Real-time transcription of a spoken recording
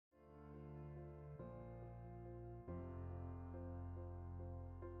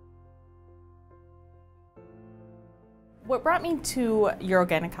What brought me to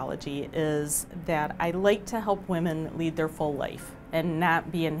urogynecology is that I like to help women lead their full life and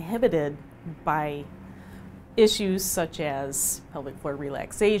not be inhibited by issues such as pelvic floor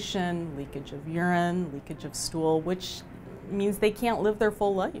relaxation, leakage of urine, leakage of stool, which means they can't live their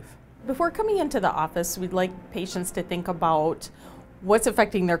full life. Before coming into the office, we'd like patients to think about what's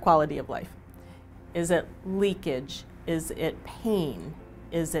affecting their quality of life. Is it leakage? Is it pain?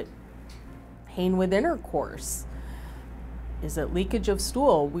 Is it pain with intercourse? Is it leakage of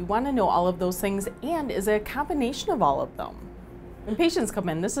stool? We want to know all of those things, and is it a combination of all of them? When patients come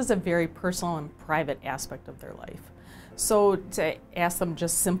in, this is a very personal and private aspect of their life. So to ask them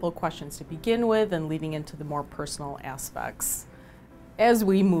just simple questions to begin with and leading into the more personal aspects as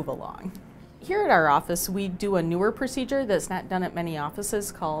we move along. Here at our office, we do a newer procedure that's not done at many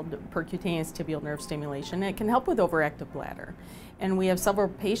offices called percutaneous tibial nerve stimulation. It can help with overactive bladder. And we have several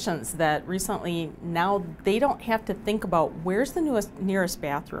patients that recently, now they don't have to think about where's the nearest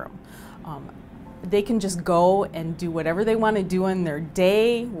bathroom. They can just go and do whatever they want to do in their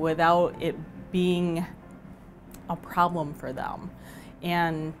day without it being a problem for them.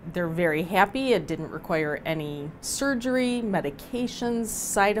 And they're very happy. It didn't require any surgery, medications,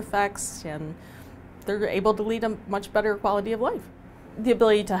 side effects, and they're able to lead a much better quality of life. The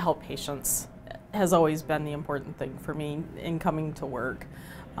ability to help patients has always been the important thing for me in coming to work.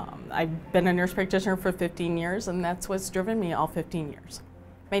 I've been a nurse practitioner for 15 years, and that's what's driven me all 15 years.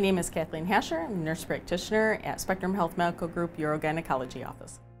 My name is Kathleen Hascher. I'm a nurse practitioner at Spectrum Health Medical Group Urogynecology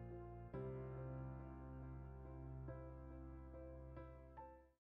Office.